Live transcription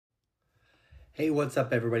Hey, what's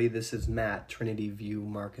up, everybody? This is Matt, Trinity View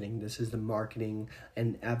Marketing. This is the Marketing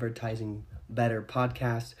and Advertising Better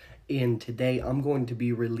podcast. And today I'm going to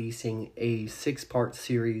be releasing a 6-part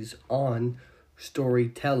series on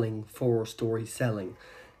storytelling for story selling.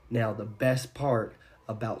 Now, the best part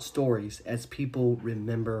about stories is people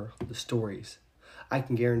remember the stories. I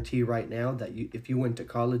can guarantee you right now that if you went to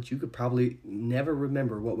college, you could probably never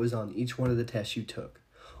remember what was on each one of the tests you took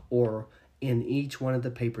or in each one of the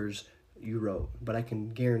papers you wrote. But I can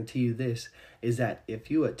guarantee you this, is that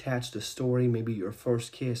if you attached a story, maybe your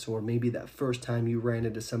first kiss, or maybe that first time you ran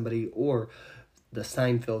into somebody, or the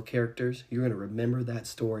Seinfeld characters, you're going to remember that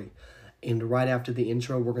story. And right after the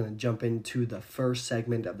intro, we're going to jump into the first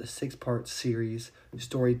segment of the 6-part series,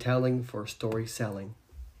 Storytelling for Story Selling.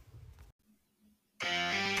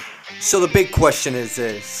 So the big question is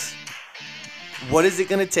this: what is it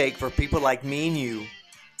going to take for people like me and you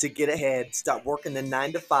to get ahead, stop working the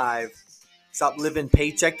 9 to 5, stop living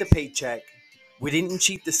paycheck to paycheck? We didn't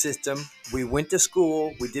cheat the system. We went to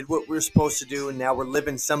school. We did what we were supposed to do, and now we're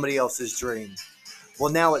living somebody else's dream.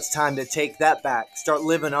 Well, now it's time to take that back, start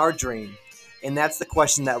living our dream. And that's the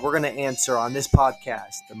question that we're going to answer on this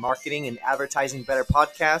podcast, the Marketing and Advertising Better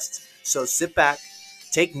podcast. So sit back,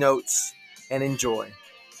 take notes, and enjoy.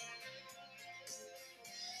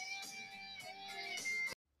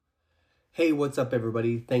 Hey, what's up,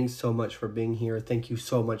 everybody? Thanks so much for being here. Thank you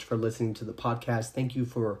so much for listening to the podcast. Thank you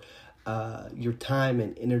for your time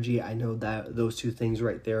and energy. I know that those two things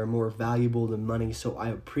right there are more valuable than money, so I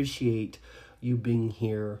appreciate you being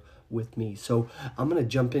here with me. So I'm going to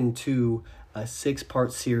jump into a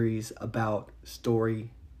 6-part series about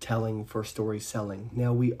storytelling for story selling.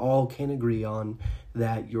 Now, we all can agree on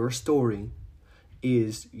that your story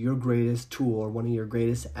is your greatest tool or one of your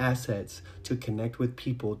greatest assets to connect with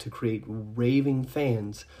people, to create raving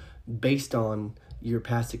fans based on your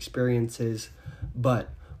past experiences.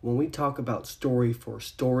 But when we talk about story for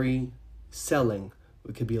story selling,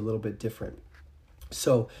 it could be a little bit different.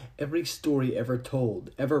 So every story ever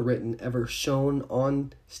told, ever written, ever shown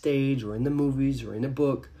on stage or in the movies or in a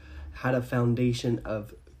book had a foundation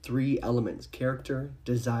of 3 elements: character,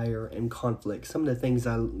 desire, and conflict. Some of the things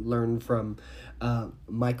I learned from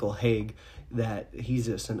Michael Haig, that he's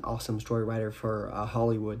just an awesome story writer for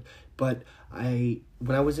Hollywood. But when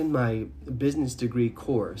I was in my business degree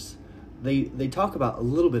course, they talk about a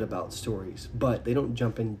little bit about stories, but they don't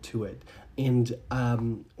jump into it. And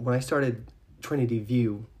when I started Trinity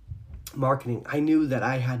View Marketing, I knew that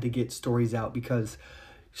I had to get stories out because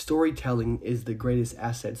storytelling is the greatest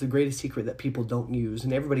asset. It's the greatest secret that people don't use.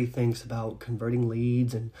 And everybody thinks about converting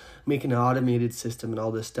leads and making an automated system and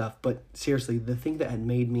all this stuff. But seriously, the thing that had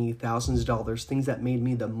made me thousands of dollars, things that made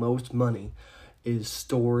me the most money, is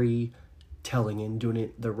storytelling and doing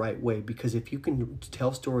it the right way. Because if you can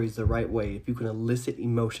tell stories the right way, if you can elicit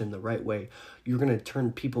emotion the right way, you're going to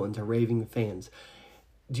turn people into raving fans.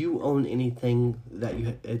 Do you own anything that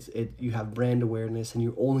you have brand awareness and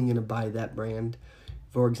you're only going to buy that brand?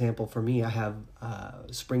 For example, for me, I have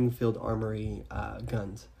Springfield Armory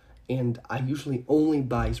guns. And I usually only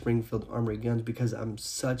buy Springfield Armory guns because I'm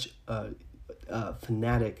such a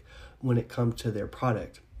fanatic when it comes to their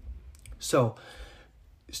product. So,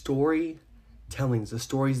 storytellings, the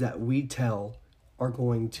stories that we tell are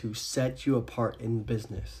going to set you apart in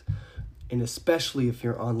business. And especially if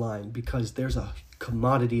you're online, because there's a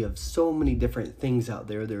commodity of so many different things out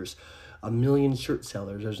there. There's a million shirt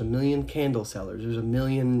sellers, there's a million candle sellers, there's a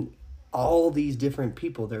million, all these different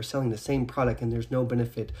people, they're selling the same product, and there's no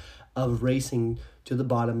benefit of racing to the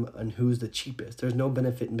bottom and who's the cheapest. There's no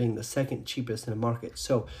benefit in being the second cheapest in a market.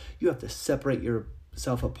 So you have to separate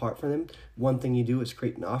yourself apart from them. One thing you do is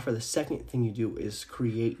create an offer. The second thing you do is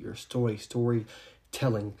create your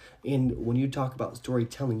storytelling. And when you talk about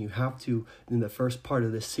storytelling, you have to, in the first part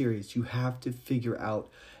of this series, you have to figure out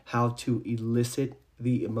how to elicit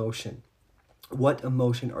the emotion. What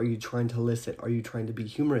emotion are you trying to elicit? Are you trying to be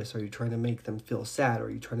humorous? Are you trying to make them feel sad? Are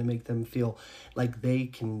you trying to make them feel like they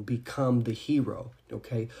can become the hero?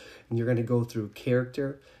 Okay? And you're going to go through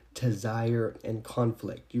character, desire, and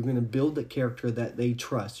conflict. You're going to build a character that they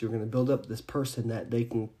trust. You're going to build up this person that they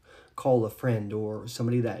can call a friend, or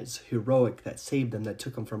somebody that is heroic, that saved them, that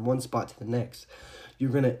took them from one spot to the next.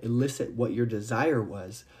 You're going to elicit what your desire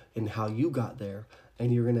was and how you got there.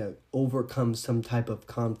 And you're going to overcome some type of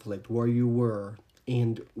conflict where you were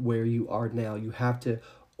and where you are now. You have to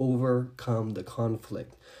overcome the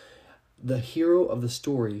conflict. The hero of the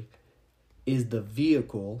story is the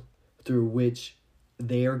vehicle through which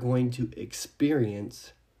they are going to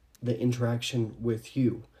experience the interaction with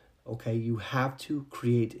you. Okay, you have to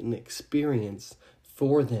create an experience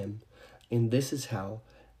for them. And this is how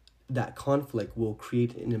that conflict will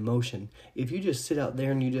create an emotion. If you just sit out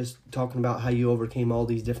there and you just talking about how you overcame all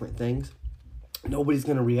these different things, nobody's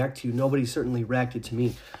going to react to you. Nobody certainly reacted to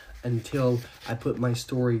me until I put my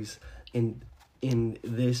stories in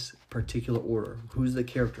this particular order. Who's the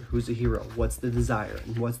character? Who's the hero? What's the desire?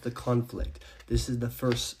 And what's the conflict? This is the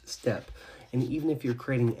first step. And even if you're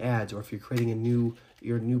creating ads, or if you're creating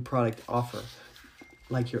your new product offer,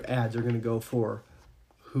 like your ads are going to go for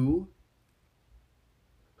who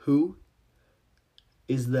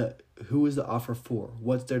is the offer for?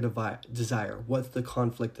 What's their desire? What's the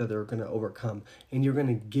conflict that they're going to overcome? And you're going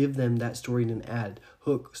to give them that story in an ad.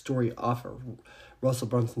 Hook, story, offer. Russell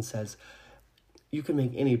Brunson says, you can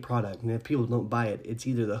make any product, and if people don't buy it, it's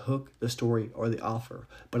either the hook, the story, or the offer.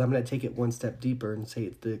 But I'm going to take it one step deeper and say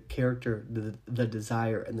it's the character, the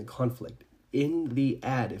desire, and the conflict. In the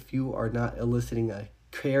ad, if you are not eliciting a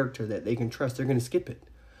character that they can trust, they're going to skip it.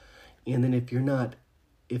 And then if you're not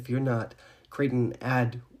creating an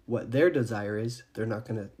ad what their desire is, they're not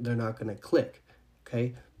gonna click.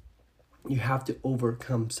 Okay? You have to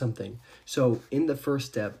overcome something. So in the first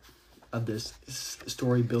step of this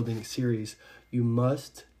story building series, you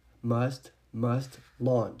must launch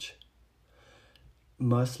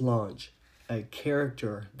a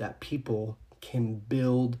character that people can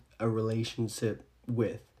build a relationship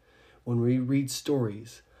with. When we read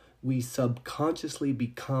stories, we subconsciously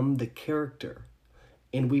become the character,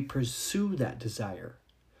 and we pursue that desire,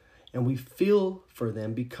 and we feel for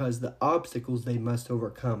them because the obstacles they must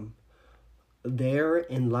overcome.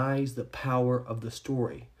 Therein lies the power of the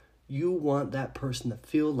story. You want that person to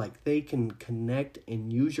feel like they can connect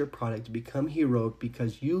and use your product to become heroic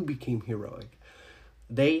because you became heroic.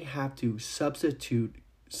 They have to substitute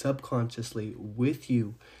subconsciously with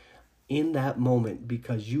you in that moment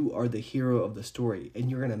because you are the hero of the story, and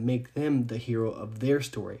you're going to make them the hero of their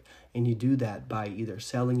story. And you do that by either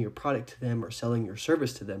selling your product to them or selling your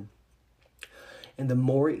service to them. And the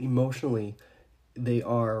more emotionally they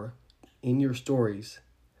are in your stories,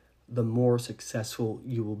 the more successful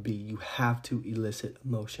you will be. You have to elicit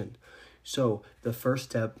emotion. So the first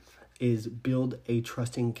step is build a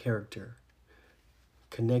trusting character.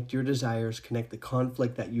 Connect your desires, connect the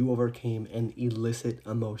conflict that you overcame, and elicit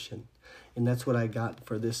emotion. And that's what I got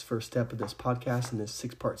for this first step of this podcast in this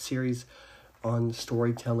 6-part series on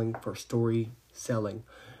storytelling for story selling.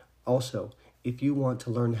 Also, if you want to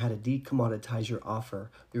learn how to decommoditize your offer,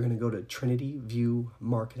 you're going to go to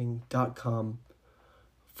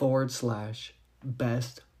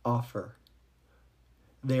trinityviewmarketing.com/best offer.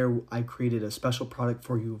 There, I created a special product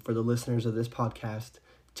for you, for the listeners of this podcast,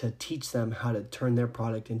 to teach them how to turn their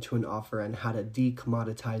product into an offer and how to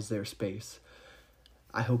decommoditize their space.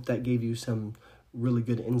 I hope that gave you some really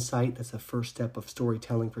good insight. That's the first step of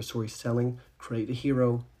storytelling for story selling. Create a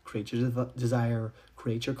hero, create your desire,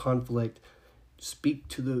 create your conflict, speak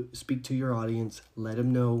to your audience, let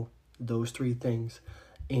them know those 3 things,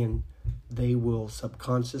 and they will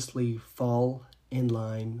subconsciously fall in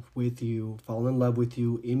line with you, fall in love with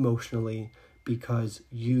you emotionally, because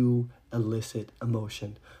you elicit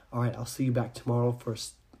emotion. All right, I'll see you back tomorrow for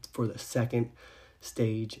the second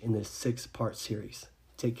stage in this 6-part series.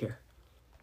 Take care.